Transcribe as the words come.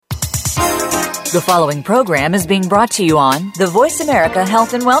The following program is being brought to you on the Voice America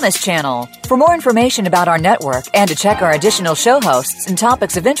Health and Wellness Channel. For more information about our network and to check our additional show hosts and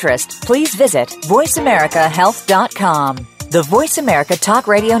topics of interest, please visit voiceamericahealth.com. The Voice America Talk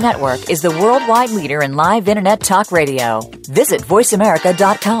Radio Network is the worldwide leader in live Internet talk radio. Visit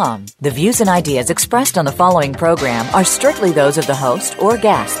voiceamerica.com. The views and ideas expressed on the following program are strictly those of the host or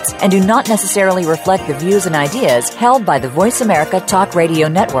guests and do not necessarily reflect the views and ideas held by the Voice America Talk Radio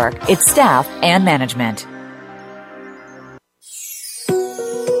Network, its staff, and management.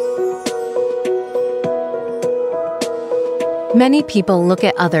 Many people look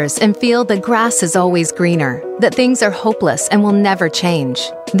at others and feel the grass is always greener, that things are hopeless and will never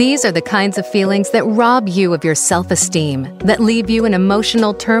change. These are the kinds of feelings that rob you of your self-esteem, that leave you in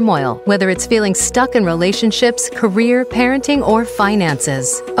emotional turmoil, whether it's feeling stuck in relationships, career, parenting, or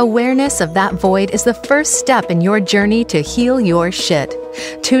finances. Awareness of that void is the first step in your journey to heal your shit.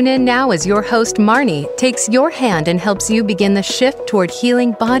 Tune in now as your host, Marnie, takes your hand and helps you begin the shift toward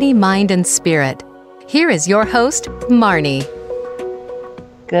healing body, mind, and spirit. Here is your host, Marnie.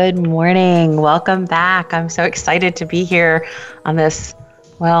 Good morning. Welcome back. I'm so excited to be here on this,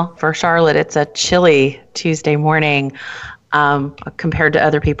 well, for Charlotte, it's a chilly Tuesday morning. Compared to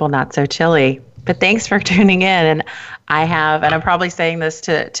other people, not so chilly. But thanks for tuning in. And I'm probably saying this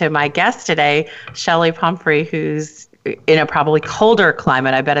to my guest today, Shelly Pumphrey, who's in a probably colder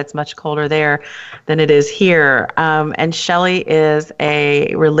climate. I bet it's much colder there than it is here. And Shelly is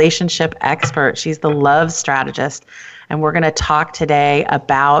a relationship expert. She's the love strategist. And we're going to talk today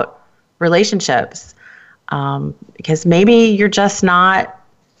about relationships, because maybe you're just not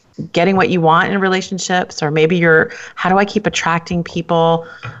getting what you want in relationships, or maybe how do I keep attracting people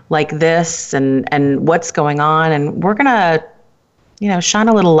like this, and what's going on? And we're going to, shine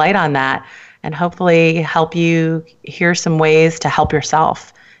a little light on that and hopefully help you hear some ways to help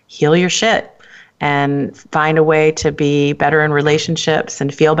yourself heal your shit and find a way to be better in relationships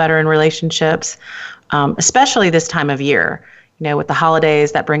and feel better in relationships. Especially this time of year, with the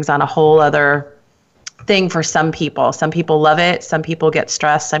holidays, that brings on a whole other thing for some people. Some people love it. Some people get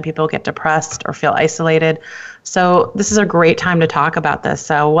stressed. Some people get depressed or feel isolated. So this is a great time to talk about this.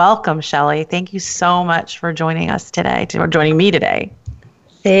 So welcome, Shelly. Thank you so much for joining me today.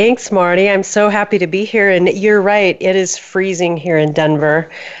 Thanks, Marty. I'm so happy to be here. And you're right. It is freezing here in Denver.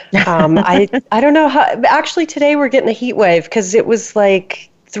 I don't know how, actually today we're getting a heat wave because it was like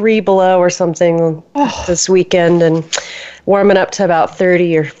 3 below or something this weekend, and warming up to about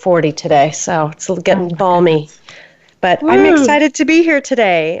 30 or 40 today. So it's getting balmy. But I'm excited to be here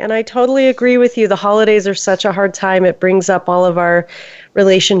today. And I totally agree with you. The holidays are such a hard time. It brings up all of our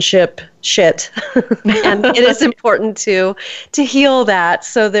relationship shit. And it is important to heal that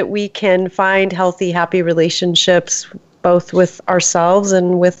so that we can find healthy, happy relationships, both with ourselves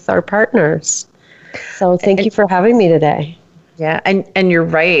and with our partners. So thank you for having me today. Yeah, and you're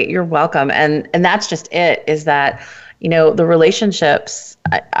right. You're welcome. And that's just it, is that, the relationships,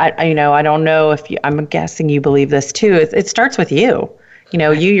 I don't know if I'm guessing you believe this too. It starts with you,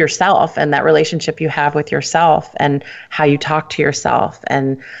 you yourself, and that relationship you have with yourself and how you talk to yourself.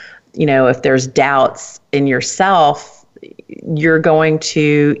 And, if there's doubts in yourself, you're going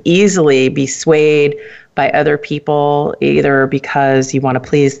to easily be swayed by other people, either because you want to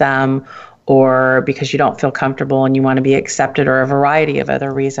please them or because you don't feel comfortable and you want to be accepted, or a variety of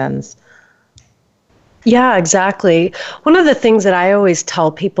other reasons. Yeah, exactly. One of the things that I always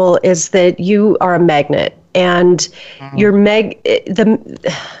tell people is that you are a magnet, and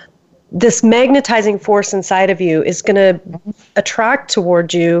this magnetizing force inside of you is going to attract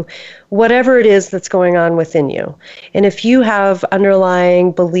toward you whatever it is that's going on within you. And if you have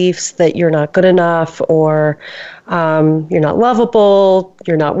underlying beliefs that you're not good enough, or you're not lovable,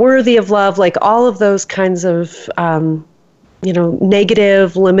 you're not worthy of love, like all of those kinds of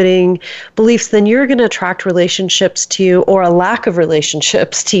negative, limiting beliefs, then you're going to attract relationships to you, or a lack of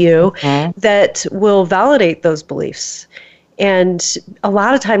relationships to you, that will validate those beliefs. And a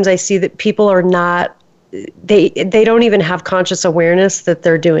lot of times I see that people are not, they don't even have conscious awareness that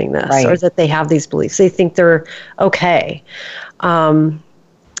they're doing this, right, or that they have these beliefs. They think they're okay.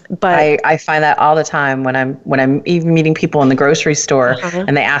 But I find that all the time when I'm even meeting people in the grocery store,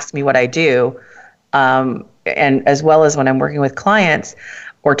 and they ask me what I do, and as well as when I'm working with clients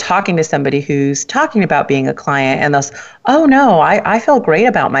or talking to somebody who's talking about being a client, and they'll say, oh no, I feel great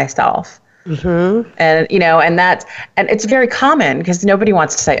about myself. Mm-hmm. And, and it's very common because nobody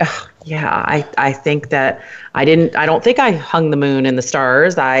wants to say, oh yeah, I think that I don't think I hung the moon and the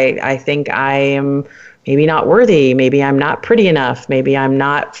stars. I think I am maybe not worthy. Maybe I'm not pretty enough. Maybe I'm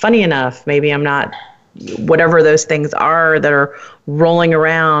not funny enough. Maybe I'm not, whatever those things are that are rolling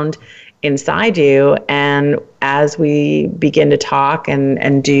around inside you. And as we begin to talk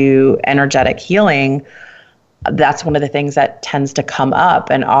and do energetic healing, that's one of the things that tends to come up.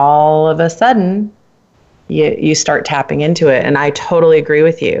 And all of a sudden, you start tapping into it. And I totally agree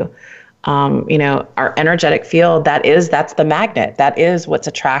with you. Our energetic field, that's the magnet. That is what's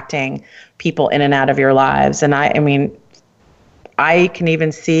attracting people in and out of your lives. And I mean, I can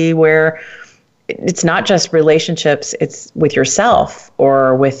even see where it's not just relationships, it's with yourself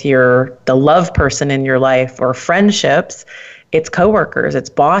or with the love person in your life, or friendships. It's coworkers, it's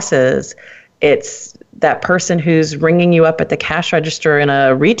bosses, it's that person who's ringing you up at the cash register in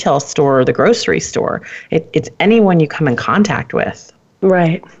a retail store or the grocery store. It's anyone you come in contact with.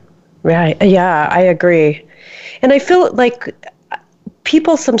 Right. Yeah, I agree. And I feel like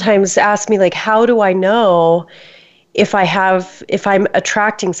people sometimes ask me, like, how do I know if I'm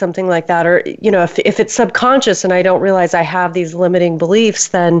attracting something like that? Or, if it's subconscious and I don't realize I have these limiting beliefs,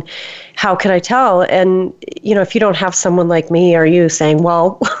 then how can I tell? And, if you don't have someone like me or you saying,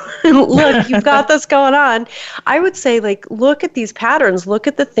 well, look, you've got this going on, I would say, like, look at these patterns, look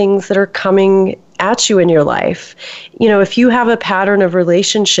at the things that are coming at you in your life. If you have a pattern of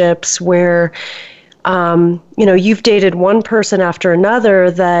relationships where you've dated one person after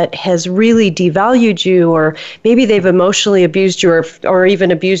another that has really devalued you, or maybe they've emotionally abused you, or even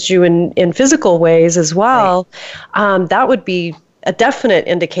abused you in physical ways as well, right. That would be a definite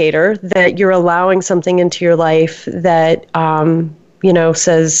indicator that you're allowing something into your life that,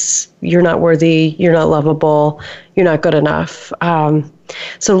 says you're not worthy, you're not lovable, you're not good enough.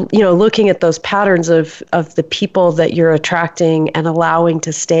 So, looking at those patterns of the people that you're attracting and allowing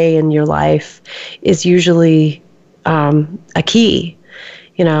to stay in your life is usually a key,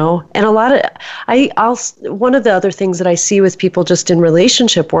 and a lot of, one of the other things that I see with people just in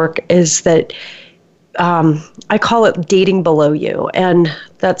relationship work is that I call it dating below you. And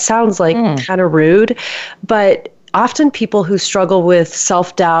that sounds like kind of rude, but often people who struggle with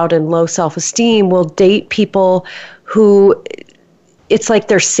self-doubt and low self-esteem will date people who it's like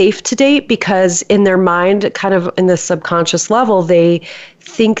they're safe to date, because in their mind, kind of in the subconscious level, they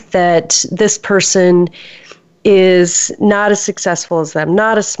think that this person is not as successful as them,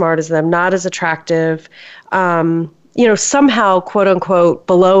 not as smart as them, not as attractive, somehow, quote unquote,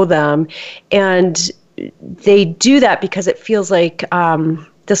 below them. And they do that because it feels like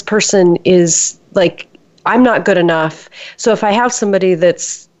this person is like, I'm not good enough. So if I have somebody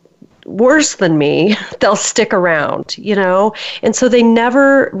that's worse than me, they'll stick around, And so they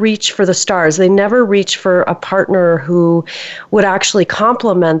never reach for the stars. They never reach for a partner who would actually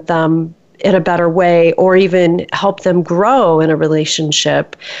complement them in a better way, or even help them grow in a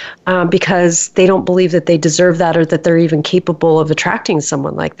relationship, because they don't believe that they deserve that, or that they're even capable of attracting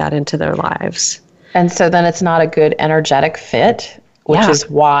someone like that into their lives. And so then it's not a good energetic fit, which is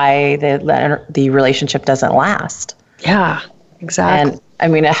why the relationship doesn't last. Yeah, exactly. And I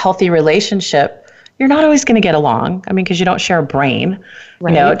mean, a healthy relationship, you're not always going to get along. I mean, because you don't share a brain.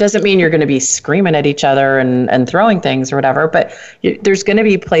 Right. It doesn't mean you're going to be screaming at each other and throwing things or whatever. But there's going to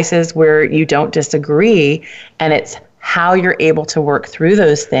be places where you don't disagree. And it's how you're able to work through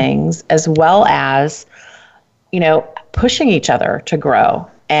those things, as well as, pushing each other to grow.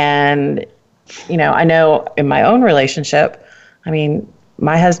 And, I know in my own relationship, I mean,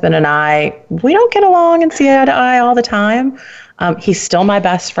 my husband and I, we don't get along and see eye to eye all the time. He's still my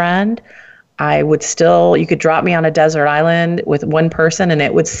best friend. You could drop me on a desert island with one person and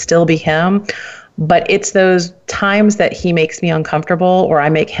it would still be him. But it's those times that he makes me uncomfortable, or I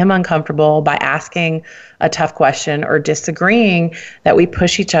make him uncomfortable by asking a tough question or disagreeing, that we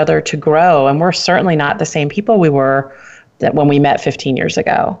push each other to grow. And we're certainly not the same people we were when we met 15 years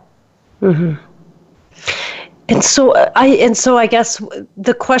ago. Mm-hmm. And so I guess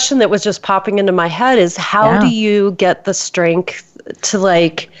the question that was just popping into my head is, how do you get the strength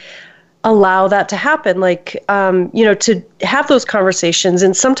to allow that to happen? To have those conversations.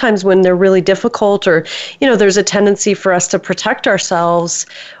 And sometimes when they're really difficult, or, there's a tendency for us to protect ourselves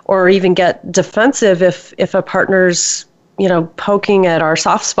or even get defensive if a partner's, poking at our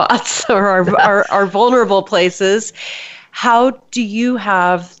soft spots or our vulnerable places. How do you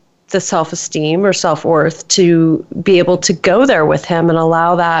have the self-esteem or self-worth to be able to go there with him and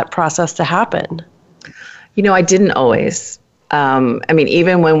allow that process to happen? I didn't always.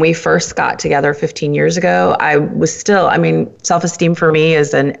 Even when we first got together 15 years ago, I was still, self-esteem for me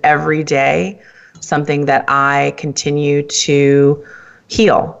is an everyday something that I continue to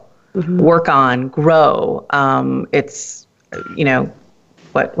heal, work on, grow. When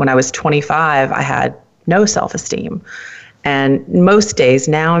I was 25, I had no self-esteem. And most days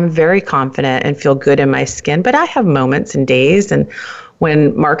now I'm very confident and feel good in my skin, but I have moments and days. And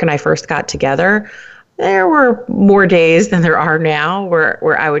when Mark and I first got together, there were more days than there are now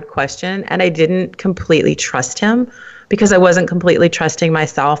where I would question, and I didn't completely trust him because I wasn't completely trusting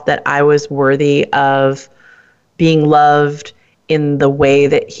myself that I was worthy of being loved in the way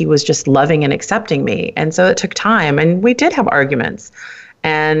that he was just loving and accepting me. And so it took time, and we did have arguments,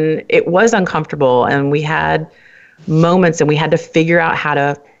 and it was uncomfortable, and we had moments, and we had to figure out how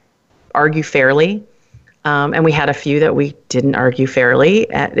to argue fairly. And we had a few that we didn't argue fairly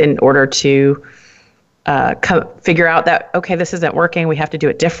in order to figure out that, okay, this isn't working, we have to do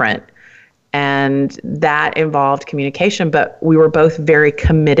it different. And that involved communication, but we were both very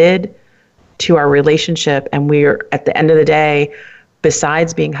committed to our relationship. And we are, at the end of the day,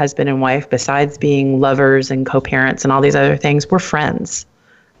 besides being husband and wife, besides being lovers and co-parents and all these other things, we're friends.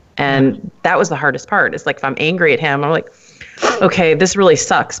 And that was the hardest part. It's like, if I'm angry at him, I'm like, okay, this really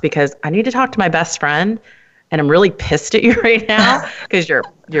sucks because I need to talk to my best friend, and I'm really pissed at you right now because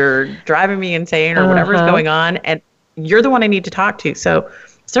you're driving me insane or whatever's going on, and you're the one I need to talk to. So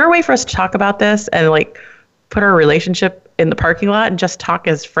is there a way for us to talk about this and like put our relationship in the parking lot and just talk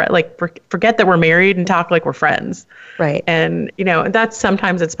as friends, like forget that we're married and talk like we're friends. Right. And, that's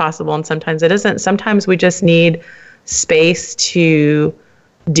sometimes it's possible and sometimes it isn't. Sometimes we just need space to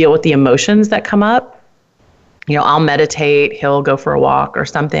deal with the emotions that come up. I'll meditate, he'll go for a walk or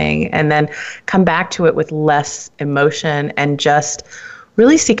something, and then come back to it with less emotion and just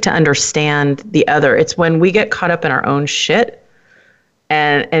really seek to understand the other. It's when we get caught up in our own shit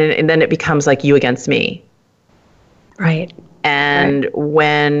and then it becomes like you against me. Right. And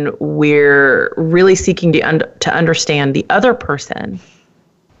when we're really seeking to understand the other person,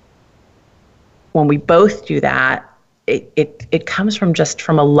 when we both do that, it comes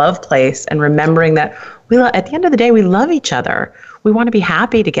from a love place, and remembering that at the end of the day, we love each other. We want to be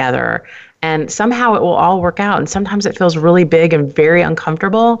happy together, and somehow it will all work out. And sometimes it feels really big and very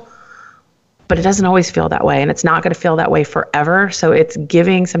uncomfortable, but it doesn't always feel that way, and it's not going to feel that way forever. So it's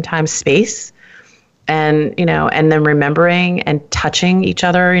giving sometimes space, and and then remembering and touching each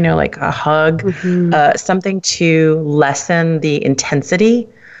other, like a hug, something to lessen the intensity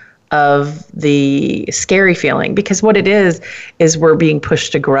of the scary feeling. Because what it is we're being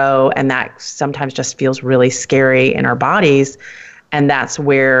pushed to grow, and that sometimes just feels really scary in our bodies. And that's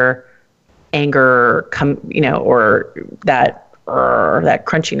where anger or that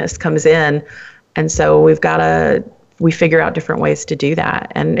crunchiness comes in. And so we figure out different ways to do that.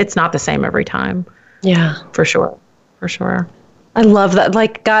 And it's not the same every time. Yeah, for sure. I love that.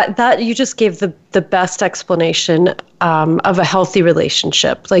 Like, God, that you just gave the best explanation of a healthy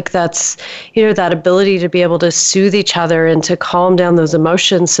relationship. Like, that's, that ability to be able to soothe each other and to calm down those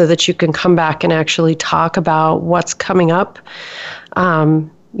emotions so that you can come back and actually talk about what's coming up,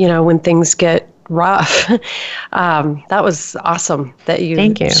 when things get rough. That was awesome that you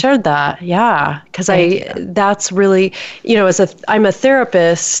shared that. Yeah. Because that's really, I'm a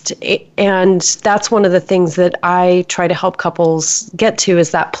therapist, and that's one of the things that I try to help couples get to,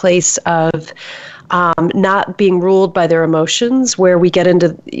 is that place of not being ruled by their emotions, where we get into,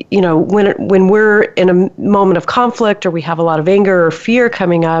 when we're in a moment of conflict, or we have a lot of anger or fear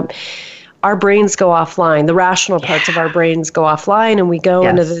coming up, our brains go offline. The rational parts of our brains go offline, and we go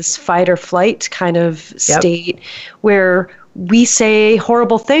into this fight or flight kind of state where we say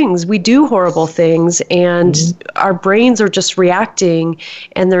horrible things, we do horrible things, and our brains are just reacting,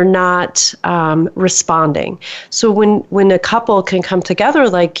 and they're not responding. So when a couple can come together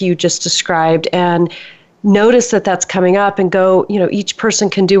like you just described and notice that that's coming up, and go, each person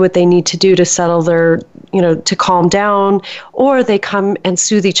can do what they need to do to settle their, to calm down, or they come and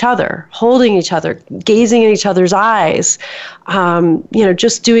soothe each other, holding each other, gazing in each other's eyes,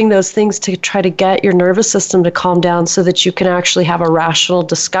 just doing those things to try to get your nervous system to calm down so that you can actually have a rational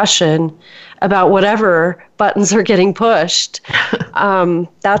discussion about whatever buttons are getting pushed.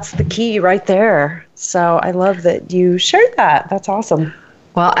 That's the key right there. So I love that you shared that. That's awesome.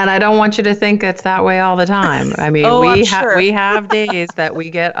 Well, and I don't want you to think it's that way all the time. I mean, we have days that we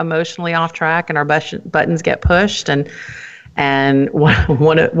get emotionally off track and our buttons get pushed, and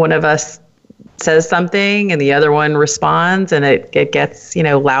one of us says something and the other one responds, and it gets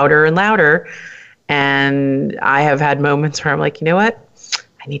louder and louder. And I have had moments where I'm like, you know what?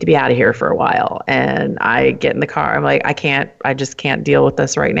 I need to be out of here for a while. And I get in the car. I'm like, I just can't deal with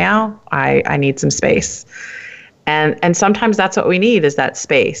this right now. I need some space. And sometimes that's what we need, is that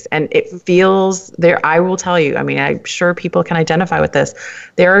space. And it feels there. I will tell you, I mean, I'm sure people can identify with this.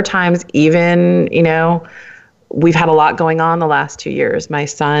 There are times, even, we've had a lot going on the last 2 years. My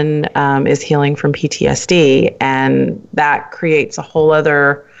son is healing from PTSD, and that creates a whole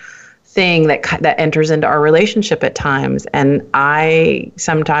other thing that enters into our relationship at times. And I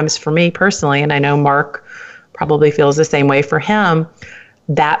sometimes, for me personally, and I know Mark probably feels the same way for him,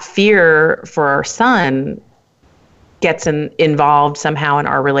 that fear for our son gets involved somehow in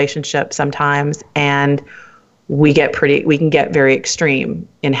our relationship sometimes, and we can get very extreme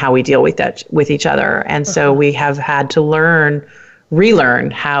in how we deal with each other. And so we have had to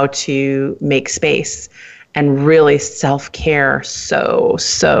relearn how to make space, and really self-care, so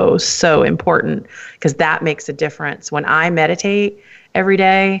important, because that makes a difference. When I meditate every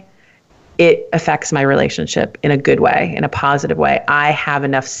day, it affects my relationship in a good way, in a positive way. I have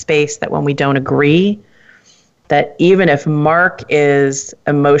enough space that when we don't agree, that even if Mark is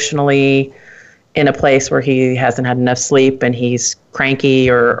emotionally in a place where he hasn't had enough sleep and he's cranky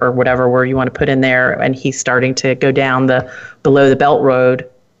or whatever word you want to put in there, and he's starting to go down the below the belt road,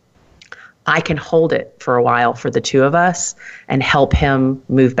 I can hold it for a while for the two of us and help him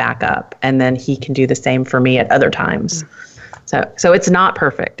move back up. And then he can do the same for me at other times. So it's not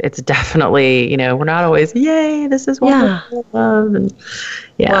perfect. It's definitely, we're not always, yay, this is wonderful. And,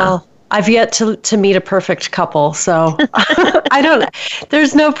 Well, I've yet to meet a perfect couple. So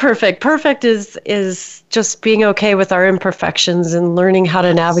there's no perfect. Perfect is just being okay with our imperfections and learning how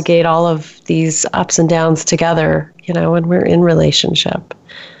to navigate all of these ups and downs together, when we're in relationship.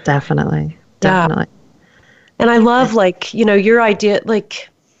 Definitely. Yeah. And I love your idea,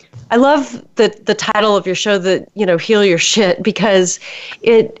 I love the title of your show, that, Heal Your Shit, because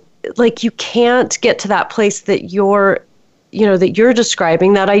you can't get to that place that you're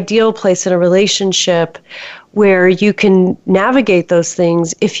describing, that ideal place in a relationship where you can navigate those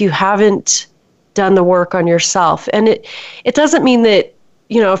things if you haven't done the work on yourself. And it doesn't mean that,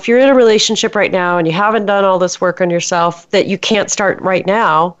 if you're in a relationship right now and you haven't done all this work on yourself, that you can't start right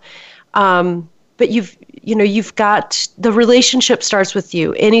now. But you've got, the relationship starts with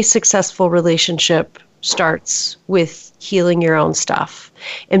you. Any successful relationship starts with healing your own stuff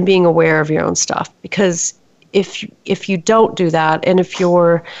and being aware of your own stuff. Because if you don't do that, and if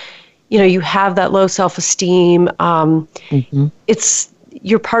you're, you have that low self-esteem, it's,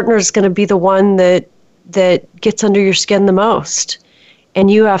 your partner is going to be the one that gets under your skin the most. And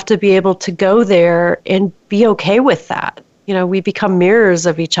you have to be able to go there and be okay with that. We become mirrors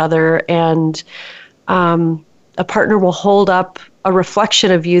of each other, and a partner will hold up a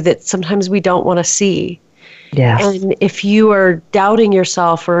reflection of you that sometimes we don't want to see. Yes. And if you are doubting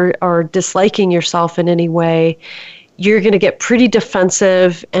yourself or disliking yourself in any way, you're going to get pretty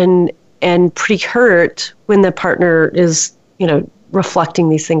defensive and pretty hurt when the partner is, reflecting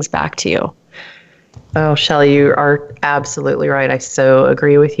these things back to you. Oh, Shelley, you are absolutely right. I so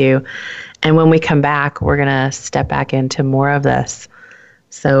agree with you. And when we come back, we're going to step back into more of this.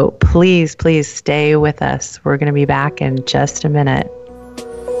 So please stay with us. We're going to be back in just a minute.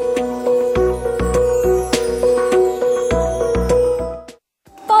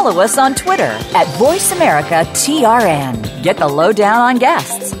 Follow us on Twitter at VoiceAmericaTRN. Get the lowdown on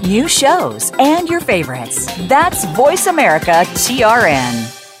guests, new shows, and your favorites. That's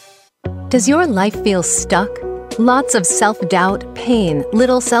VoiceAmericaTRN. Does your life feel stuck? Lots of self-doubt, pain,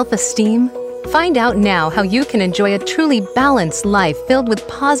 little self-esteem? Find out now how you can enjoy a truly balanced life filled with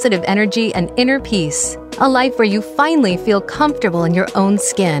positive energy and inner peace. A life where you finally feel comfortable in your own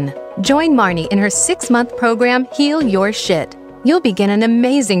skin. Join Marnie in her 6-month program, Heal Your Shit. You'll begin an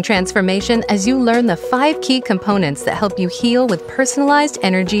amazing transformation as you learn the 5 key components that help you heal with personalized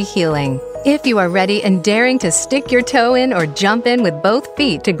energy healing. If you are ready and daring to stick your toe in or jump in with both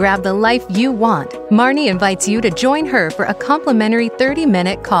feet to grab the life you want, Marnie invites you to join her for a complimentary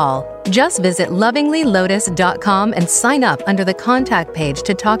 30-minute call. Just visit lovinglylotus.com and sign up under the contact page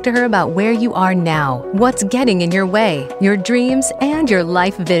to talk to her about where you are now, what's getting in your way, your dreams, and your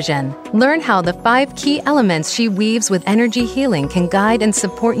life vision. Learn how the 5 key elements she weaves with energy healing can guide and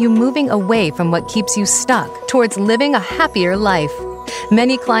support you moving away from what keeps you stuck towards living a happier life.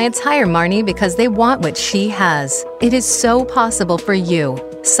 Many clients hire Marnie because they want what she has. It is so possible for you.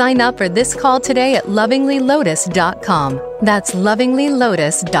 Sign up for this call today at lovinglylotus.com. That's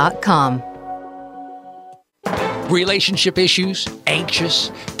lovinglylotus.com. Relationship issues? Anxious?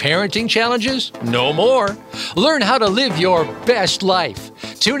 Parenting challenges? No more. Learn how to live your best life.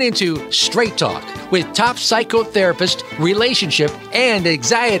 Tune into Straight Talk with top psychotherapist, relationship, and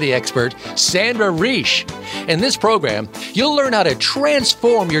anxiety expert Sandra Reish. In this program, you'll learn how to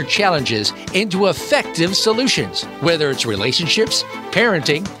transform your challenges into effective solutions, whether it's relationships,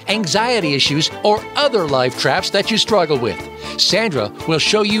 parenting, anxiety issues, or other life traps that you struggle with. Sandra will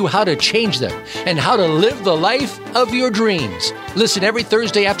show you how to change them and how to live the life of your dreams. Listen every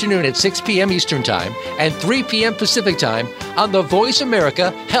Thursday afternoon at 6 p.m. Eastern Time and 3 p.m. Pacific Time on the Voice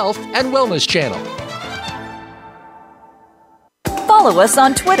America Health and Wellness Channel. Follow us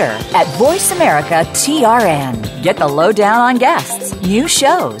on Twitter at VoiceAmericaTRN. Get the lowdown on guests, new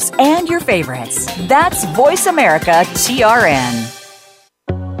shows, and your favorites. That's VoiceAmericaTRN.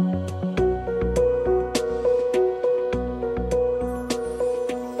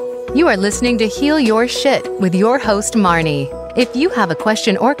 You are listening to Heal Your Shit with your host, Marnie. If you have a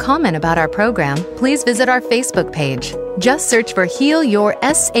question or comment about our program, please visit our Facebook page. Just search for Heal Your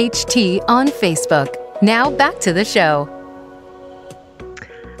SHT on Facebook. Now back to the show.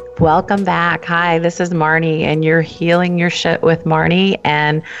 Welcome back. Hi, this is Marnie, and you're Healing Your Shit with Marnie.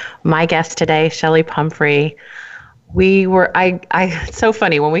 And my guest today, Shelly Pumphrey. It's so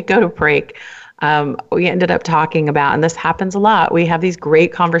funny when we go to break. We ended up talking about, and this happens a lot, we have these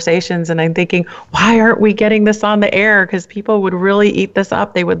great conversations, and I'm thinking, why aren't we getting this on the air? Because people would really eat this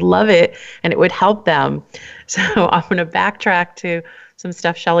up. They would love it, and it would help them. So I'm going to backtrack to some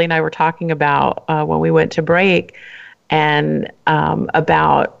stuff Shelly and I were talking about when we went to break, and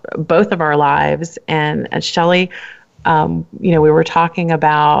about both of our lives. And Shelly, we were talking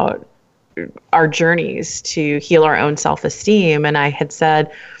about our journeys to heal our own self-esteem. And I had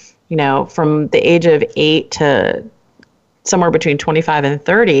said, from the age of 8 to somewhere between 25 and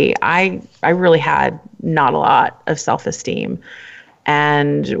 30, I really had not a lot of self-esteem.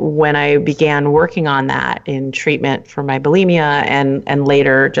 And when I began working on that in treatment for my bulimia and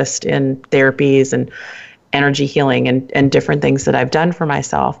later just in therapies and energy healing and different things that I've done for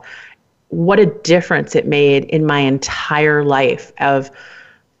myself, what a difference it made in my entire life of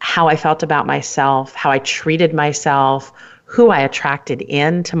how I felt about myself, how I treated myself, who I attracted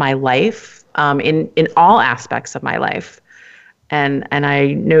into my life, in all aspects of my life. And I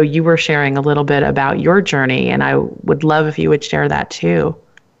know you were sharing a little bit about your journey, and I would love if you would share that too.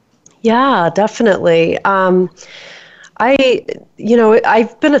 Yeah, definitely. I've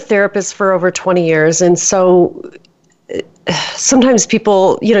been a therapist for over 20 years, and so sometimes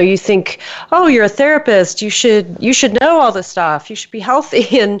people, you think, oh, you're a therapist, you should know all this stuff, you should be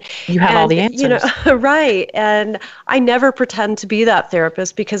healthy, and you have all the answers. Right. And I never pretend to be that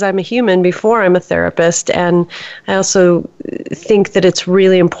therapist because I'm a human before I'm a therapist. And I also think that it's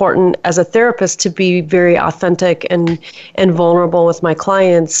really important as a therapist to be very authentic and vulnerable with my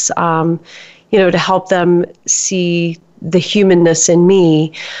clients, to help them see the humanness in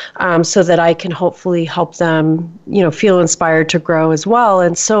me, so that I can hopefully help them, feel inspired to grow as well.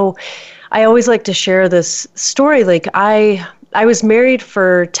 And so I always like to share this story. Like I was married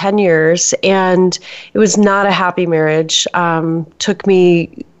for 10 years and it was not a happy marriage. Took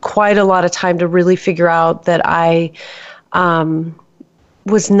me quite a lot of time to really figure out that I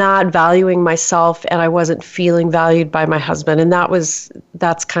was not valuing myself and I wasn't feeling valued by my husband. And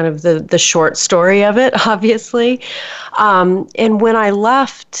that's kind of the short story of it, obviously. And when I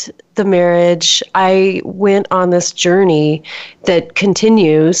left the marriage, I went on this journey that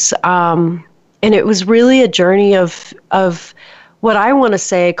continues. And it was really a journey of what I want to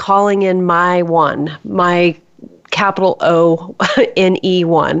say, calling in my one, my capital O-N-E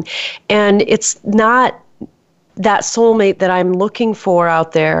one. And it's not that soulmate that I'm looking for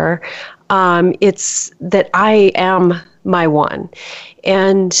out there. It's that I am my one.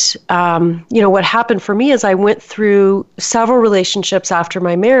 And, what happened for me is I went through several relationships after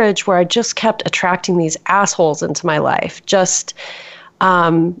my marriage where I just kept attracting these assholes into my life, just,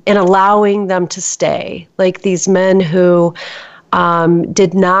 and allowing them to stay. Like these men who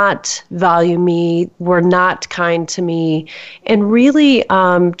did not value me, were not kind to me, and really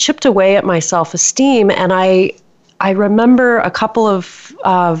chipped away at my self-esteem. And I remember a couple of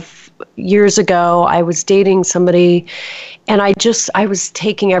years ago, I was dating somebody, and I was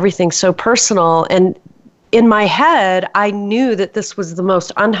taking everything so personal. And in my head, I knew that this was the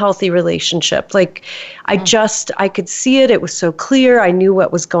most unhealthy relationship. Like I could see it. It was so clear. I knew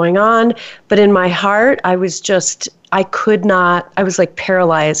what was going on. But in my heart, I was like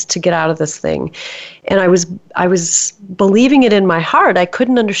paralyzed to get out of this thing. And I was believing it in my heart. I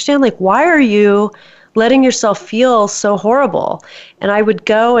couldn't understand, like, why are you letting yourself feel so horrible? And I would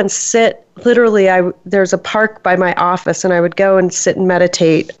go and sit, literally, there's a park by my office, and I would go and sit and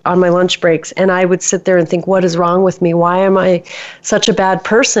meditate on my lunch breaks. And I would sit there and think, what is wrong with me? Why am I such a bad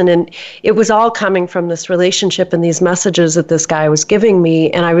person? And it was all coming from this relationship and these messages that this guy was giving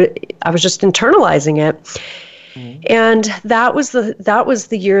me. And I was just internalizing it. Mm-hmm. And that was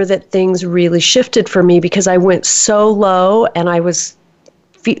the year that things really shifted for me, because I went so low and I was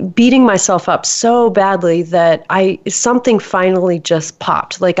beating myself up so badly that something finally just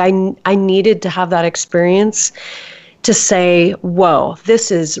popped. Like I needed to have that experience to say, whoa,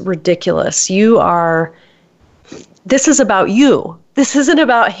 this is ridiculous. This is about you. This isn't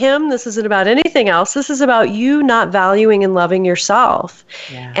about him. This isn't about anything else. This is about you not valuing and loving yourself.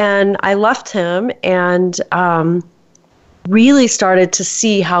 Yeah. And I left him and really started to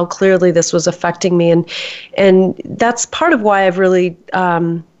see how clearly this was affecting me. And that's part of why I've really,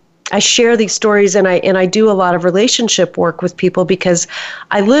 I share these stories and I do a lot of relationship work with people because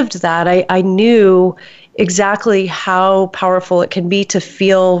I lived that. I knew exactly how powerful it can be to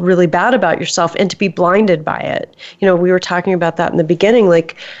feel really bad about yourself and to be blinded by it. You know, we were talking about that in the beginning.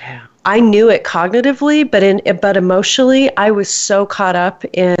 Like, I knew it cognitively, but emotionally, I was so caught up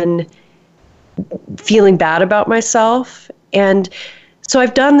in feeling bad about myself. And so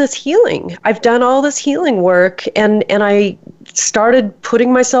I've done this healing. I've done all this healing work, and I started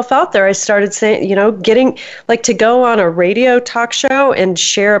putting myself out there. I started saying, you know, getting like to go on a radio talk show and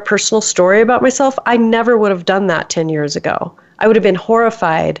share a personal story about myself. I never would have done that 10 years ago. I would have been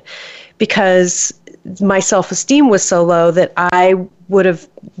horrified because my self-esteem was so low that I would have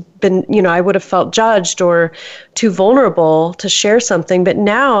been, you know, I would have felt judged or too vulnerable to share something. But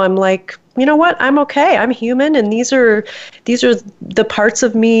now I'm like, you know what? I'm okay. I'm human, and these are the parts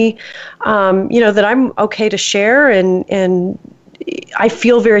of me, you know, that I'm okay to share, and I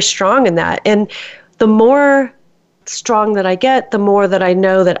feel very strong in that. And the more strong that I get, the more that I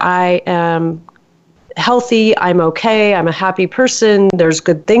know that I am healthy, I'm okay, I'm a happy person, there's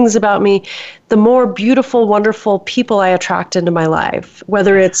good things about me, the more beautiful, wonderful people I attract into my life,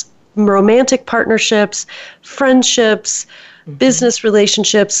 whether it's romantic partnerships, friendships, business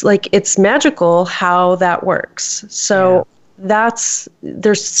relationships. Like, it's magical how that works. So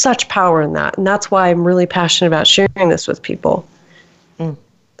there's such power in that. And that's why I'm really passionate about sharing this with people.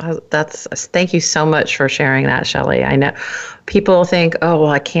 Thank you so much for sharing that, Shelley. I know people think, oh,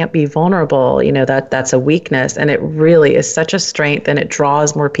 well, I can't be vulnerable. You know, that's a weakness. And it really is such a strength, and it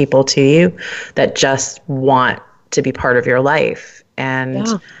draws more people to you that just want to be part of your life.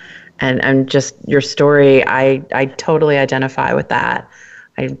 And just your story, I totally identify with that.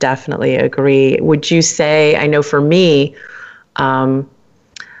 I definitely agree. Would you say, I know for me,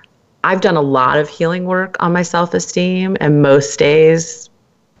 I've done a lot of healing work on my self-esteem, and most days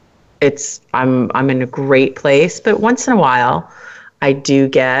I'm in a great place, but once in a while I do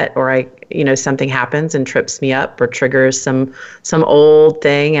get, or something happens and trips me up or triggers some old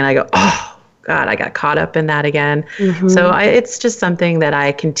thing, and I go, oh God, I got caught up in that again. Mm-hmm. So it's just something that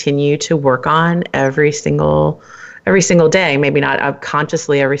I continue to work on every single day. Maybe not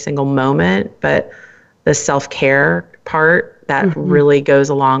consciously every single moment, but the self-care part that really goes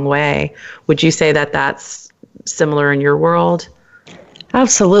a long way. Would you say that that's similar in your world?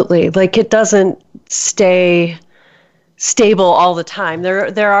 Absolutely. Like, it doesn't stay stable all the time.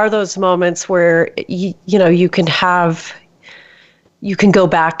 There are those moments where you can go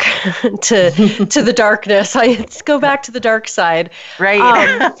back to the darkness. Let's go back to the dark side.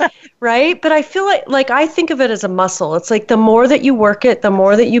 Right. Right. But I feel like I think of it as a muscle. It's like the more that you work it, the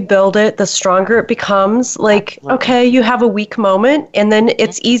more that you build it, the stronger it becomes. Like, okay, you have a weak moment, and then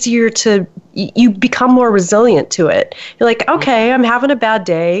it's easier you become more resilient to it. You're like, okay, I'm having a bad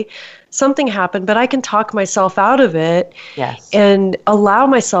day. Something happened, but I can talk myself out of it. Yes. And allow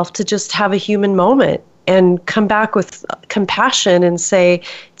myself to just have a human moment and come back with compassion and say,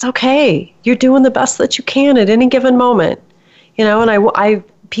 it's okay. You're doing the best that you can at any given moment. You know, and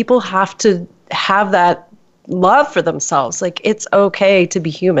people have to have that love for themselves. Like, it's okay to be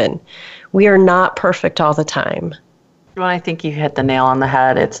human. We are not perfect all the time. Well, I think you hit the nail on the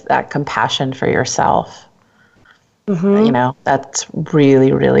head. It's that compassion for yourself. Mm-hmm. You know, that's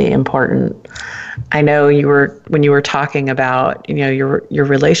really, really important. I know when you were talking about, your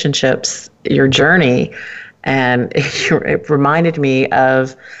relationships, your journey, and it reminded me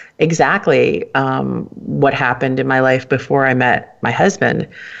of exactly what happened in my life before I met my husband.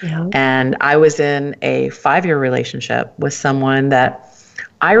 Yeah. And I was in a 5-year relationship with someone that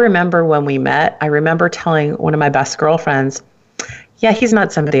I remember when we met. I remember telling one of my best girlfriends, yeah, he's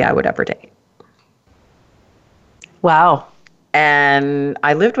not somebody I would ever date. Wow. And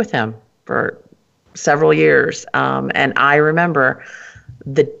I lived with him for several years. And I remember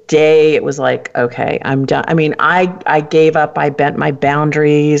the day it was like, okay, I'm done. I mean, I gave up. I bent my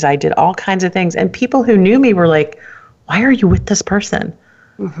boundaries. I did all kinds of things. And people who knew me were like, why are you with this person?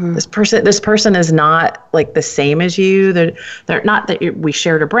 Mm-hmm. This person is not like the same as you. They're not that we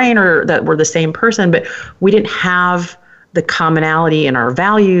shared a brain or that we're the same person, but we didn't have the commonality in our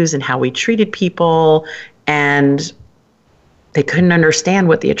values and how we treated people. And they couldn't understand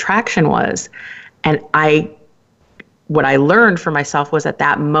what the attraction was. And what I learned for myself was at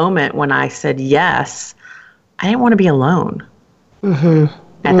that moment when I said yes, I didn't want to be alone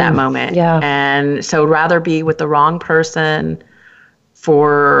at that moment. Yeah. And so rather be with the wrong person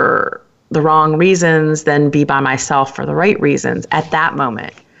for the wrong reasons than be by myself for the right reasons at that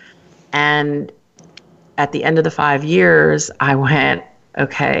moment. And at the end of the 5 years, I went,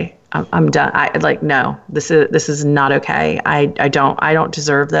 okay, I'm done. No, this is not okay. I don't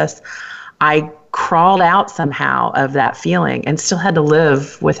deserve this. I crawled out somehow of that feeling and still had to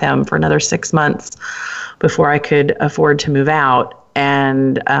live with him for another 6 months before I could afford to move out.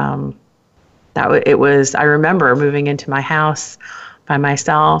 And it was, I remember moving into my house by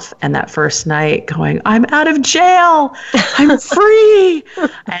myself and that first night going, I'm out of jail, I'm free.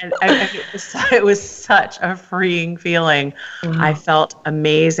 And it was such a freeing feeling. Mm-hmm. I felt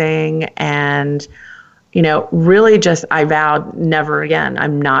amazing. And, really just, I vowed never again.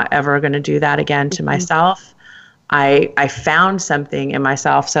 I'm not ever going to do that again to myself. I found something in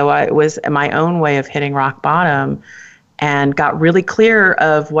myself. So it was my own way of hitting rock bottom and got really clear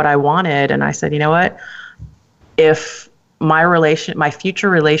of what I wanted. And I said, you know what, if my future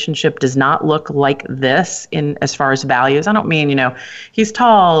relationship does not look like this in as far as values, I don't mean, he's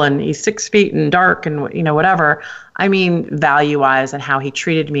tall and he's 6 feet and dark and, whatever. I mean, value-wise and how he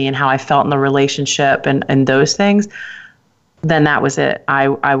treated me and how I felt in the relationship and those things, then that was it.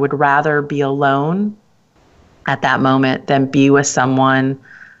 I would rather be alone at that moment than be with someone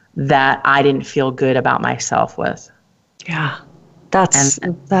that I didn't feel good about myself with. Yeah, that's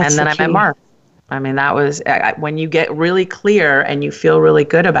and then I met Mark. I mean, that was when you get really clear and you feel really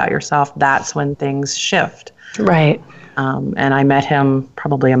good about yourself, that's when things shift. Right. And I met him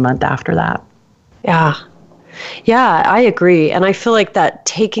probably a month after that. Yeah. Yeah, I agree. And I feel like that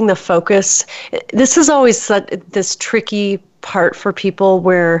taking the focus, this is always this tricky part for people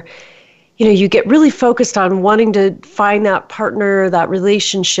where, you get really focused on wanting to find that partner, that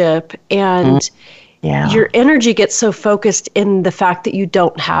relationship, and your energy gets so focused in the fact that you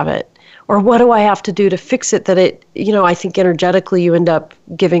don't have it. Or what do I have to do to fix it that it, I think energetically you end up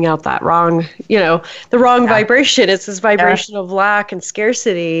giving out that wrong, the wrong vibration. It's this vibration of lack and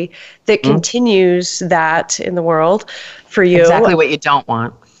scarcity that continues that in the world for you. Exactly what you don't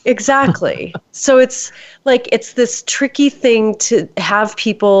want. Exactly. So it's like, it's this tricky thing to have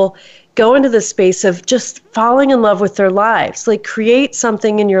people go into the space of just falling in love with their lives, like create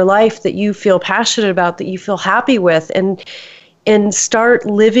something in your life that you feel passionate about, that you feel happy with, and start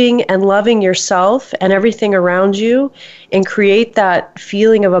living and loving yourself and everything around you and create that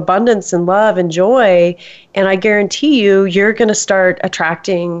feeling of abundance and love and joy. And I guarantee you're going to start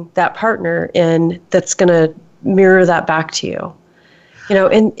attracting that partner that's going to mirror that back to you.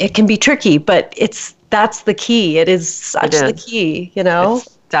 And it can be tricky, but that's the key. It is such the key,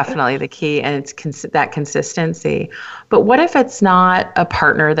 It's definitely the key, and it's that consistency. But what if it's not a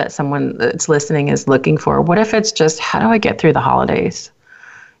partner that someone that's listening is looking for? What if it's just, how do I get through the holidays?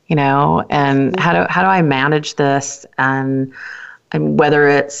 And how do I manage this? And whether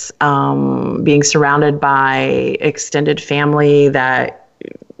it's being surrounded by extended family that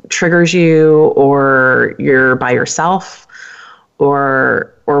triggers you, or you're by yourself,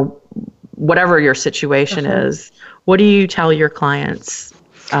 or whatever your situation is. What do you tell your clients?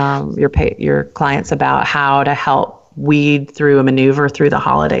 Your clients about how to help weed through a maneuver through the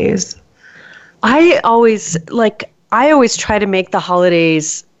holidays? I always try to make the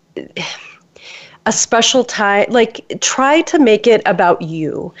holidays a special time, try to make it about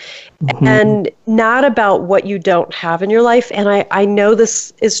you and not about what you don't have in your life. And I know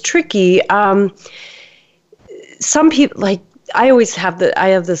this is tricky. Some people, I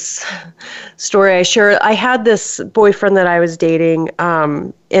have this story I share. I had this boyfriend that I was dating,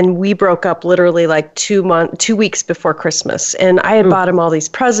 and we broke up literally 2 weeks before Christmas. And I had bought him all these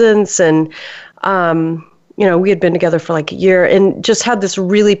presents, and, we had been together for a year and just had this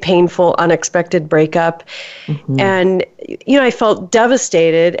really painful, unexpected breakup. And, I felt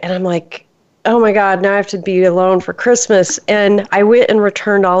devastated, and I'm like, oh my God, now I have to be alone for Christmas. And I went and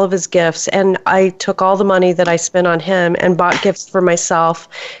returned all of his gifts, and I took all the money that I spent on him and bought gifts for myself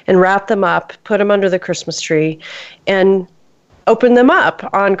and wrapped them up, put them under the Christmas tree, and opened them up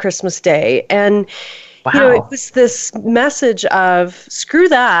on Christmas Day. And, it was this message of, screw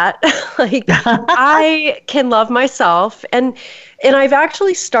that. I can love myself. And I've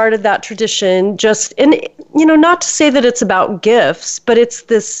actually started that tradition not to say that it's about gifts, but it's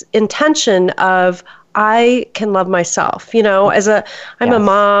this intention of, I can love myself, I'm a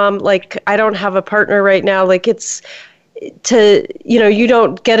mom, I don't have a partner right now. you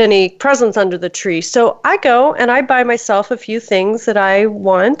don't get any presents under the tree. So I go and I buy myself a few things that I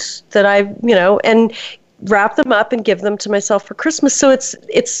want, that and wrap them up and give them to myself for Christmas. So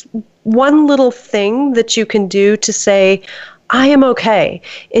it's one little thing that you can do to say, I am okay.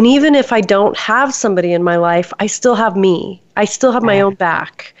 And even if I don't have somebody in my life, I still have me. I still have my own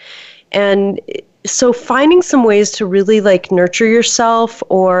back. And so finding some ways to really nurture yourself,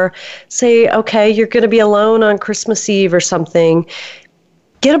 or say, okay, you're going to be alone on Christmas Eve or something.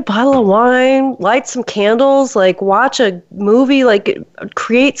 Get a bottle of wine, light some candles, watch a movie,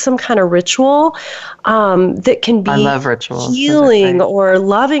 create some kind of ritual that can be I love rituals. healing or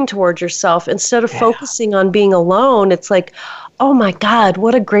loving towards yourself. Instead of focusing on being alone, it's oh my God,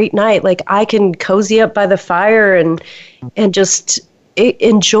 what a great night. I can cozy up by the fire and just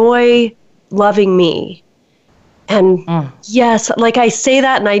enjoy loving me. And yes, I say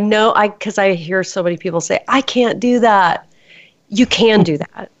that, and I know because I hear so many people say, I can't do that. You can do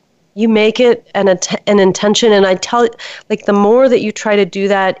that. You make it an intention. And I tell the more that you try to do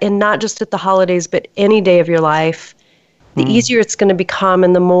that, and not just at the holidays, but any day of your life, the easier it's going to become,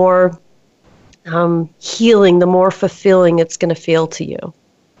 and the more healing, the more fulfilling it's going to feel to you.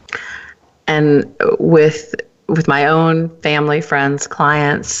 And with my own family, friends,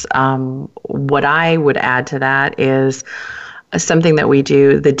 clients, what I would add to that is something that we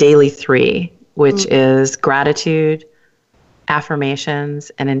do, the daily 3, which is gratitude,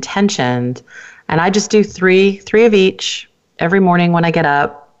 affirmations, and intentions. And I just do three of each every morning when I get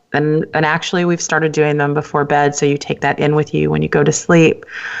up. And actually, we've started doing them before bed, so you take that in with you when you go to sleep.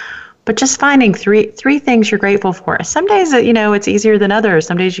 But just finding three things you're grateful for. Some days, it's easier than others.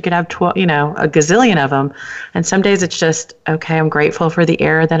 Some days you could have 12, a gazillion of them. And some days it's just, okay, I'm grateful for the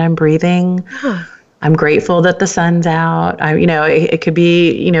air that I'm breathing. I'm grateful that the sun's out. It could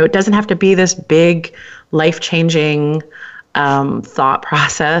be, it doesn't have to be this big, life-changing thought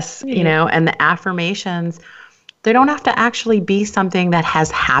process, and the affirmations, they don't have to actually be something that has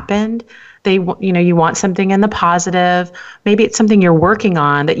happened. You want something in the positive. Maybe it's something you're working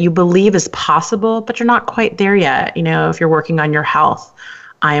on that you believe is possible, but you're not quite there yet. If you're working on your health,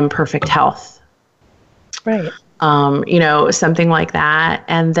 I am perfect health. Right. Something like that.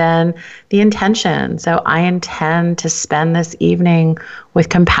 And then the intention. So I intend to spend this evening with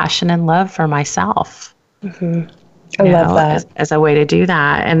compassion and love for myself. Mm-hmm. I love that. As a way to do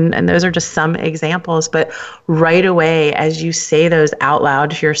that. And those are just some examples. But right away, as you say those out loud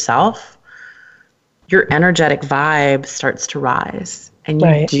to yourself, your energetic vibe starts to rise, and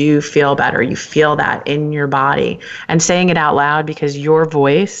you do feel better. You feel that in your body. And saying it out loud, because your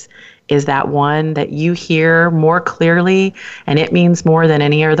voice is that one that you hear more clearly, and it means more than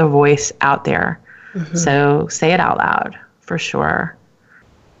any other voice out there. Mm-hmm. So say it out loud, for sure.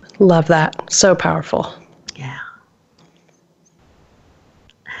 Love that. So powerful. Yeah.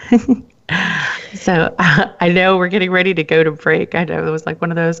 So I know we're getting ready to go to break. I know it was one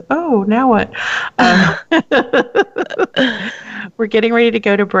of those, oh, now what? We're getting ready to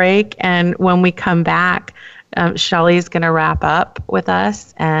go to break. And when we come back, Shelly's going to wrap up with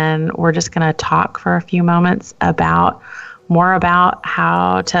us. And we're just going to talk for a few moments more about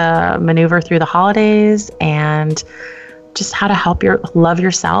how to maneuver through the holidays and just how to help love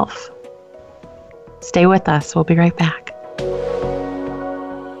yourself. Stay with us. We'll be right back.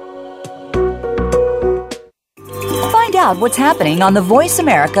 Find out what's happening on the Voice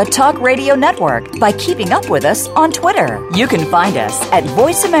America Talk Radio Network by keeping up with us on Twitter. You can find us at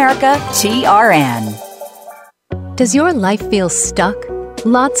Voice America TRN. Does your life feel stuck?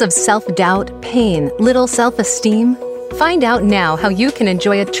 Lots of self-doubt, pain, little self-esteem? Find out now how you can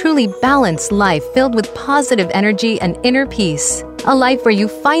enjoy a truly balanced life filled with positive energy and inner peace. A life where you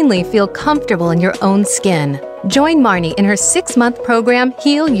finally feel comfortable in your own skin. Join Marnie in her 6-month program,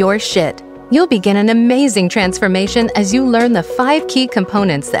 Heal Your Shit. You'll begin an amazing transformation as you learn the 5 key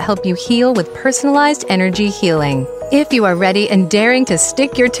components that help you heal with personalized energy healing. If you are ready and daring to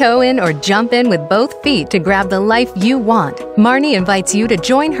stick your toe in or jump in with both feet to grab the life you want, Marnie invites you to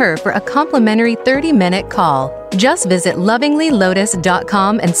join her for a complimentary 30-minute call. Just visit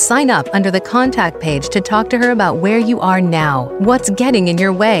lovinglylotus.com and sign up under the contact page to talk to her about where you are now, what's getting in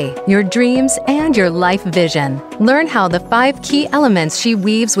your way, your dreams, and your life vision. Learn how the 5 key elements she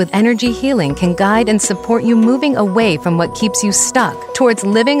weaves with energy healing can guide and support you moving away from what keeps you stuck towards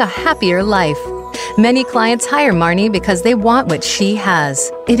living a happier life. Many clients hire Marnie because they want what she has.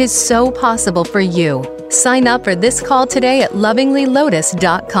 It is so possible for you. Sign up for this call today at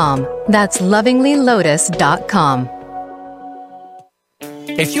lovinglylotus.com. That's lovinglylotus.com.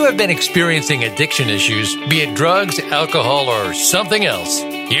 If you have been experiencing addiction issues, be it drugs, alcohol, or something else,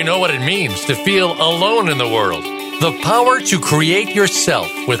 you know what it means to feel alone in the world. The Power to Create Yourself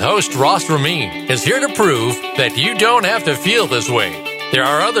with host Ross Ramin is here to prove that you don't have to feel this way. There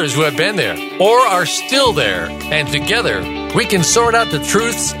are others who have been there or are still there, and together we can sort out the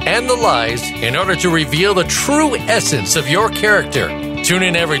truths and the lies in order to reveal the true essence of your character. Tune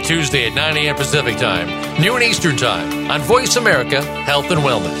in every Tuesday at 9 a.m. Pacific Time, noon Eastern Time on Voice America Health and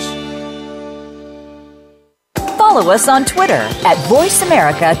Wellness. Follow us on Twitter at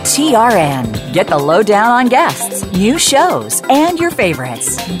VoiceAmericaTRN. Get the lowdown on guests, new shows, and your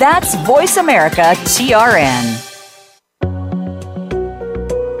favorites. That's VoiceAmericaTRN.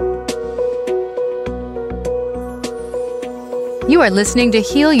 You are listening to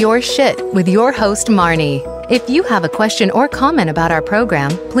Heal Your Shit with your host, Marnie. If you have a question or comment about our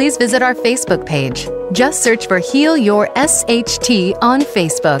program, please visit our Facebook page. Just search for Heal Your SHT on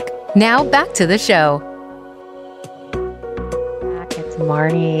Facebook. Now back to the show. It's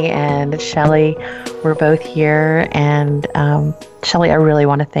Marnie and Shelley. We're both here. And Shelley, I really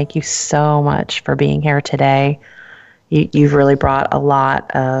want to thank you so much for being here today. You've really brought a lot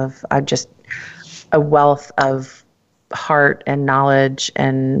of just a wealth of heart and knowledge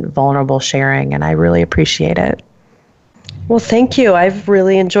and vulnerable sharing, and I really appreciate it. Well, thank you. I've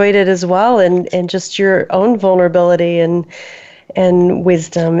really enjoyed it as well, and just your own vulnerability and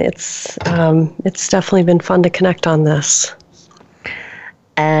wisdom. It's definitely been fun to connect on this.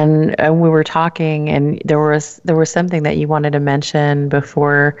 And we were talking, and there was something that you wanted to mention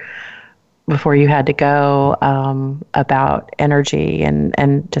before you had to go, about energy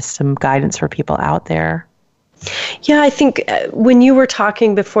and just some guidance for people out there. Yeah, I think when you were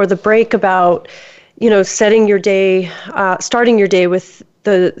talking before the break about, setting your day, starting your day with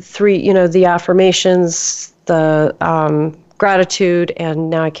the three, the affirmations, the gratitude, and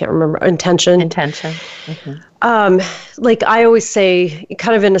now I can't remember, intention. Mm-hmm. Like I always say,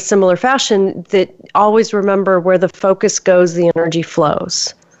 kind of in a similar fashion, that always remember where the focus goes, the energy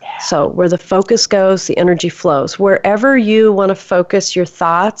flows. Yeah. So where the focus goes, the energy flows. Wherever you want to focus your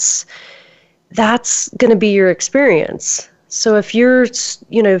thoughts, that's going to be your experience. So if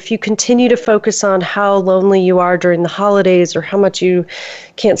if you continue to focus on how lonely you are during the holidays, or how much you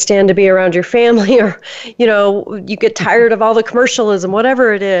can't stand to be around your family, or, you get tired of all the commercialism,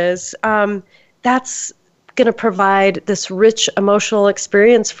 whatever it is, that's going to provide this rich emotional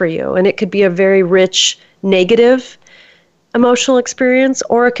experience for you. And it could be a very rich negative emotional experience,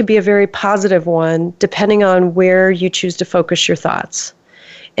 or it could be a very positive one, depending on where you choose to focus your thoughts.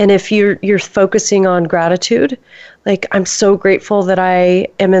 And if you're focusing on gratitude, like, I'm so grateful that I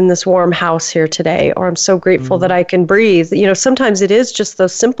am in this warm house here today, or I'm so grateful that I can breathe. Sometimes it is just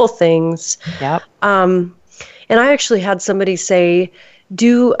those simple things. Yep. And I actually had somebody say,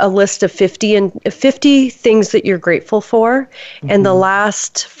 do a list of 50 things that you're grateful for, and the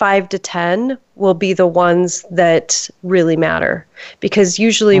last 5 to 10 will be the ones that really matter. Because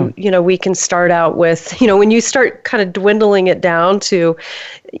usually, we can start out with, when you start kind of dwindling it down to,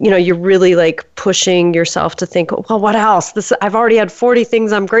 you're really like pushing yourself to think, well, what else? I've already had 40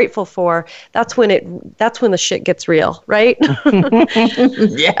 things I'm grateful for. That's when the shit gets real, right?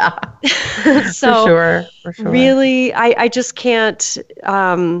 Yeah. So for sure. Really, I just can't,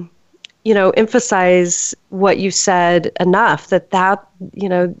 emphasize what you said enough, that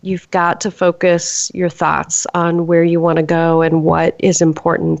you've got to focus your thoughts on where you want to go and what is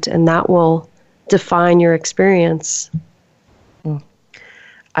important, and that will define your experience.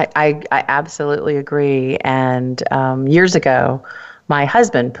 I absolutely agree. And years ago, my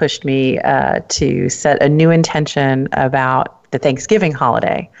husband pushed me to set a new intention about the Thanksgiving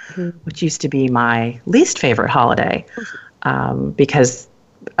holiday, which used to be my least favorite holiday, because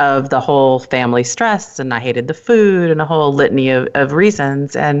of the whole family stress, and I hated the food, and a whole litany of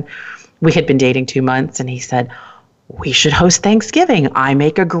reasons. And we had been dating 2 months, and he said, we should host Thanksgiving. I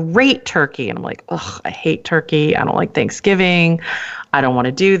make a great turkey. And I'm like, ugh, I hate turkey. I don't like Thanksgiving. I don't want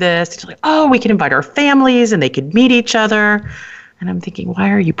to do this. He's like, oh, we can invite our families and they could meet each other. And I'm thinking,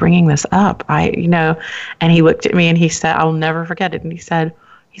 why are you bringing this up? And he looked at me and he said, I'll never forget it. And he said,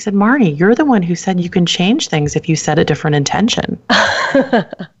 Marnie, you're the one who said you can change things if you set a different intention.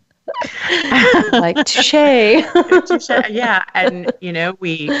 Like, touche. Yeah. And,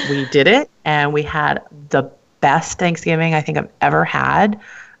 we did it, and we had the best Thanksgiving I think I've ever had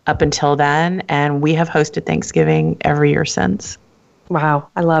up until then. And we have hosted Thanksgiving every year since. Wow.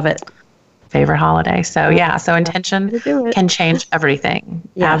 I love it. Favorite holiday. So yeah, so intention can change everything.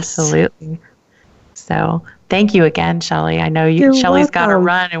 Yes. Absolutely. So thank you again, Shelley. I know Shelley's got to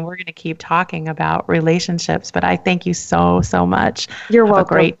run, and we're going to keep talking about relationships, but I thank you so, so much. You're welcome. Have a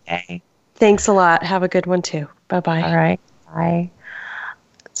great day. Thanks a lot. Have a good one too. Bye-bye. All right. Bye.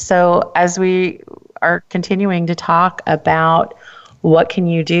 So as we are continuing to talk about what can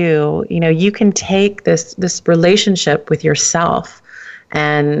you do. You can take this relationship with yourself,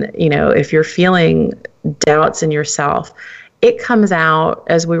 and if you're feeling doubts in yourself, it comes out,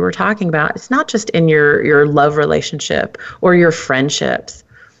 as we were talking about. It's not just in your love relationship or your friendships.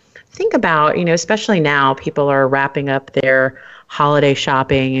 Think about, especially now, people are wrapping up their holiday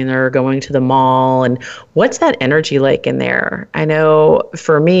shopping and they're going to the mall, and what's that energy like in there? I know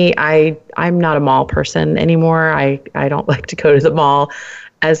for me, I'm not a mall person anymore. I don't like to go to the mall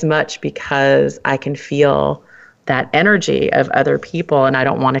as much because I can feel that energy of other people and I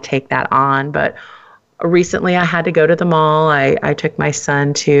don't want to take that on. But recently I had to go to the mall. I took my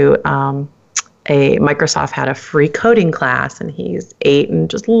son to Microsoft had a free coding class, and he's 8 and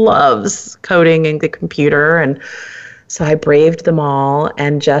just loves coding and the computer. And so I braved them all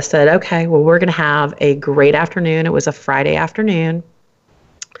and just said, okay, well, we're going to have a great afternoon. It was a Friday afternoon,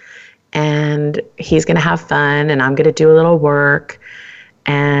 and he's going to have fun, and I'm going to do a little work,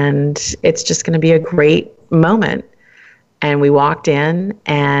 and it's just going to be a great moment. And we walked in,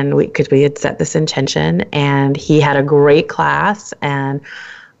 and because we had set this intention, and he had a great class, and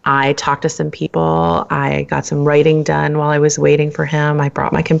I talked to some people. I got some writing done while I was waiting for him. I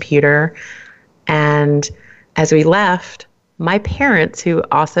brought my computer, and as we left, my parents, who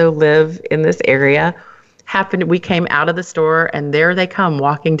also live in this area, we came out of the store, and there they come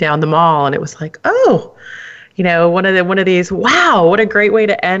walking down the mall. And it was like, oh, one of these, wow, what a great way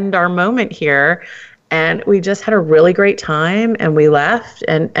to end our moment here. And we just had a really great time, and we left,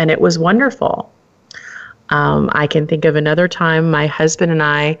 and it was wonderful. I can think of another time my husband and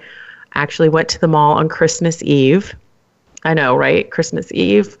I actually went to the mall on Christmas Eve. I know, right? Christmas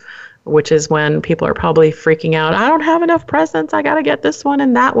Eve, which is when people are probably freaking out. I don't have enough presents. I got to get this one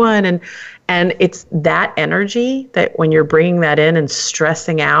and that one. And it's that energy that when you're bringing that in and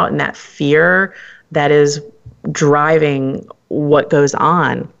stressing out, and that fear that is driving what goes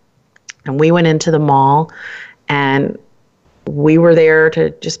on. And we went into the mall, and we were there to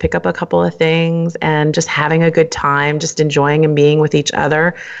just pick up a couple of things and just having a good time, just enjoying and being with each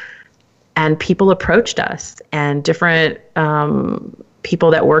other. And people approached us, and different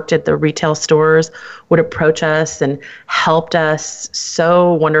people that worked at the retail stores would approach us and helped us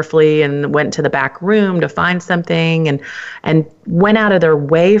so wonderfully, and went to the back room to find something, and went out of their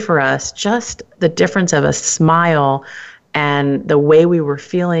way for us. Just the difference of a smile and the way we were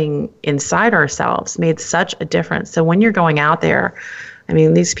feeling inside ourselves made such a difference. So when you're going out there, I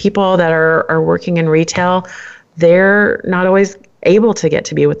mean, these people that are working in retail, they're not always able to get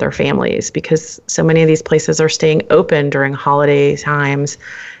to be with their families because so many of these places are staying open during holiday times,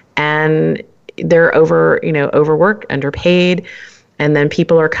 and they're overworked, underpaid, and then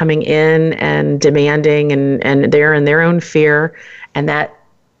people are coming in and demanding, and they're in their own fear, and that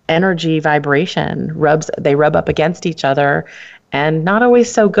energy vibration they rub up against each other, and not always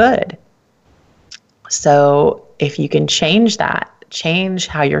so good. So if you can change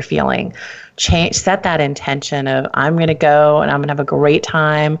how you're feeling, set that intention of, I'm going to go and I'm going to have a great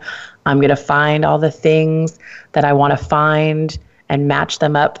time. I'm going to find all the things that I want to find and match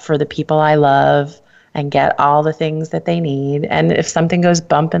them up for the people I love and get all the things that they need. And if something goes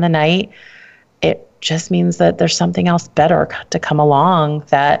bump in the night, it just means that there's something else better to come along,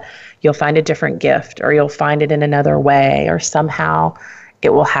 that you'll find a different gift, or you'll find it in another way, or somehow it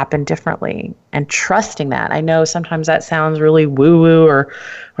will happen differently. And trusting that. I know sometimes that sounds really woo-woo, or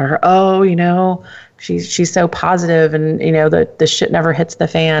oh, she's so positive, and the shit never hits the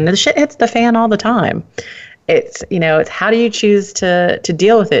fan. The shit hits the fan all the time. It's how do you choose to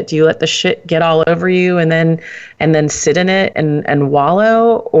deal with it? Do you let the shit get all over you and then sit in it and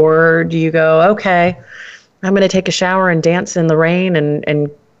wallow? Or do you go, okay, I'm going to take a shower and dance in the rain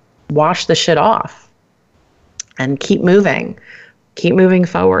and wash the shit off and keep moving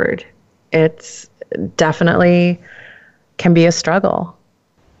forward? It's definitely can be a struggle.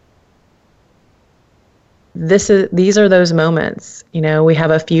 These are those moments. We have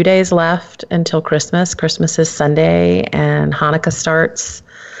a few days left until Christmas. Christmas is Sunday, and Hanukkah starts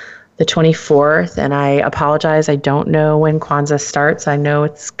the 24th. And I apologize, I don't know when Kwanzaa starts. I know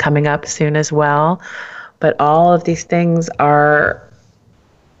it's coming up soon as well. But all of these things are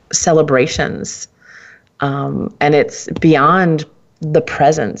celebrations. And it's beyond the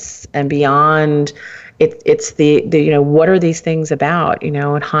presents and beyond it's the what are these things about? In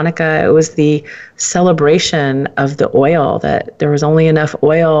Hanukkah, it was the celebration of the oil, that there was only enough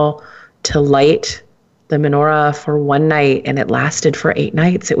oil to light the menorah for one night, and it lasted for 8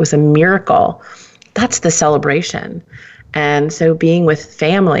 nights. It was a miracle. That's the celebration. And so being with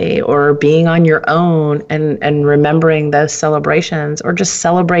family, or being on your own and remembering those celebrations, or just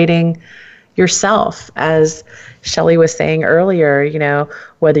celebrating yourself. As Shelley was saying earlier,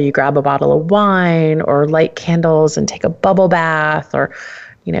 whether you grab a bottle of wine or light candles and take a bubble bath, or,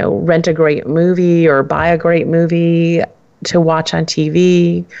 rent a great movie or buy a great movie to watch on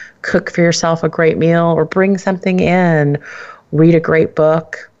TV, cook for yourself a great meal, or bring something in, read a great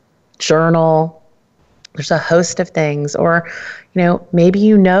book, journal. There's a host of things. Or, maybe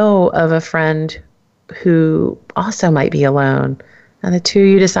you know of a friend who also might be alone, and the two of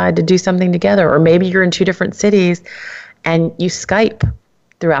you decide to do something together. Or maybe you're in two different cities and you Skype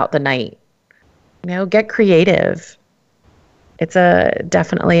throughout the night. Get creative. It's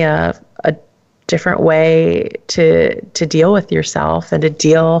definitely a different way to deal with yourself and to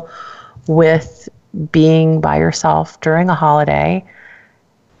deal with being by yourself during a holiday.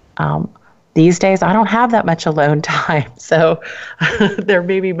 These days, I don't have that much alone time. So there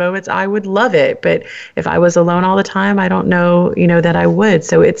may be moments I would love it, but if I was alone all the time, I don't know, that I would.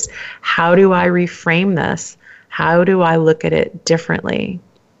 So it's, how do I reframe this? How do I look at it differently?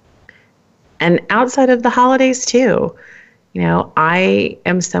 And outside of the holidays too, I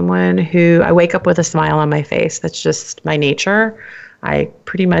am someone who, I wake up with a smile on my face. That's just my nature. I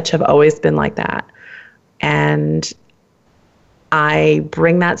pretty much have always been like that. And I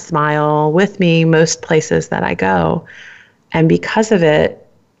bring that smile with me most places that I go. And because of it,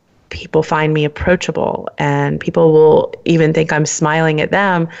 people find me approachable, and people will even think I'm smiling at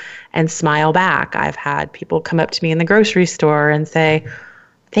them and smile back. I've had people come up to me in the grocery store and say,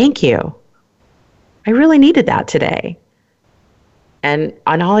 "Thank you. I really needed that today." And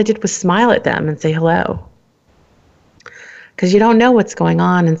all I did was smile at them and say hello. Because you don't know what's going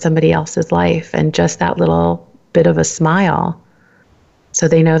on in somebody else's life, and just that little bit of a smile, so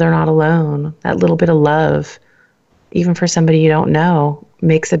they know they're not alone. That little bit of love, even for somebody you don't know,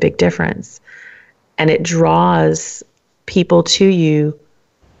 makes a big difference. And it draws people to you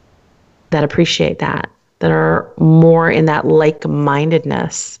that appreciate that are more in that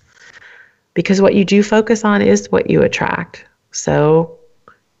like-mindedness. Because what you do focus on is what you attract. So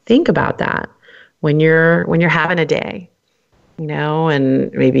think about that when you're having a day,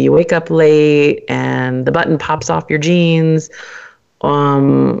 and maybe you wake up late and the button pops off your jeans.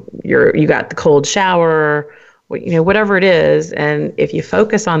 You got the cold shower, whatever it is. And if you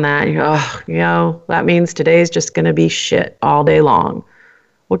focus on that, that means today's just going to be shit all day long.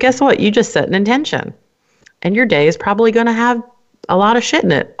 Well, guess what? You just set an intention, and your day is probably going to have a lot of shit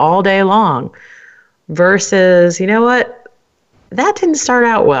in it all day long. Versus, that didn't start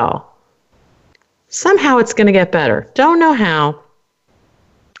out well. Somehow it's going to get better. Don't know how.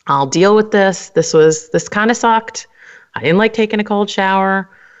 I'll deal with this. This kind of sucked. I didn't like taking a cold shower.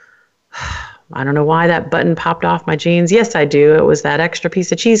 I don't know why that button popped off my jeans. Yes, I do. It was that extra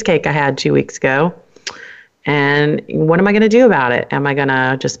piece of cheesecake I had 2 weeks ago. And what am I going to do about it? Am I going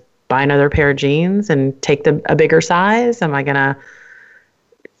to just buy another pair of jeans and take a bigger size? Am I going to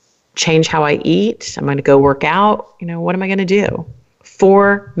change how I eat? I'm going to go work out. What am I going to do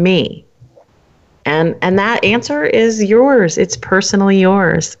for me? And that answer is yours. It's personally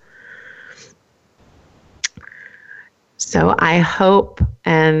yours. So I hope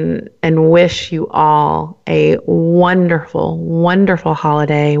and wish you all a wonderful, wonderful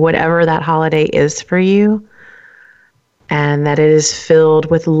holiday, whatever that holiday is for you, and that it is filled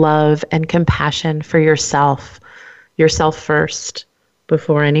with love and compassion for yourself first,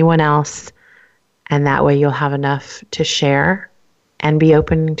 before anyone else. And that way you'll have enough to share and be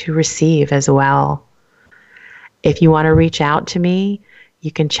open to receive as well. If you want to reach out to me,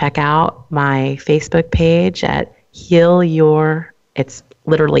 you can check out my Facebook page at it's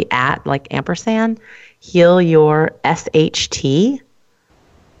literally at like ampersand, Heal Your SHT.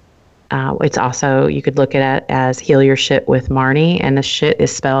 It's also, you could look at it as Heal Your Shit with Marnie, and the shit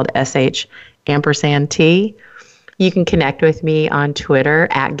is spelled SH_T. You can connect with me on Twitter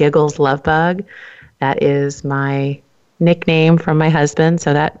at GigglesLovebug. That is my nickname from my husband,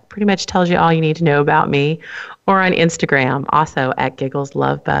 so that pretty much tells you all you need to know about me. Or on Instagram, also at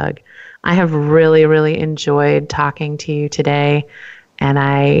GigglesLovebug. I have really, really enjoyed talking to you today, and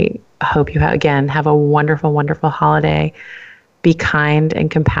I hope you have a wonderful, wonderful holiday. Be kind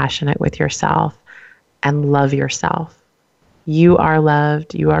and compassionate with yourself, and love yourself. You are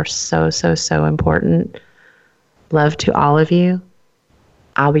loved. You are so, so, so important. Love to all of you.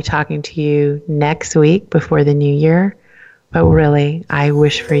 I'll be talking to you next week before the new year, but really, I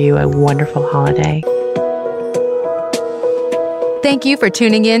wish for you a wonderful holiday. Thank you for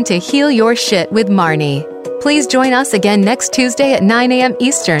tuning in to Heal Your Shit with Marnie. Please join us again next Tuesday at 9 a.m.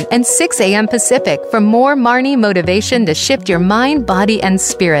 Eastern and 6 a.m. Pacific for more Marnie motivation to shift your mind, body, and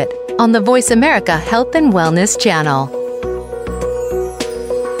spirit on the Voice America Health and Wellness channel.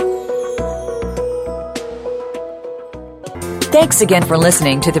 Thanks again for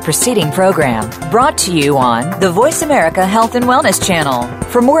listening to the preceding program, brought to you on the Voice America Health and Wellness Channel.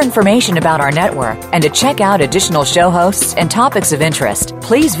 For more information about our network and to check out additional show hosts and topics of interest,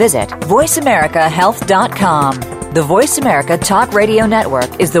 please visit voiceamericahealth.com. The Voice America Talk Radio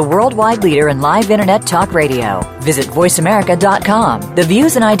Network is the worldwide leader in live Internet talk radio. Visit voiceamerica.com. The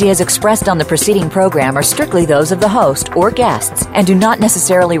views and ideas expressed on the preceding program are strictly those of the host or guests and do not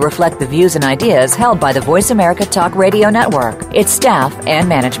necessarily reflect the views and ideas held by the Voice America Talk Radio Network, its staff, and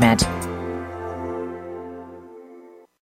management.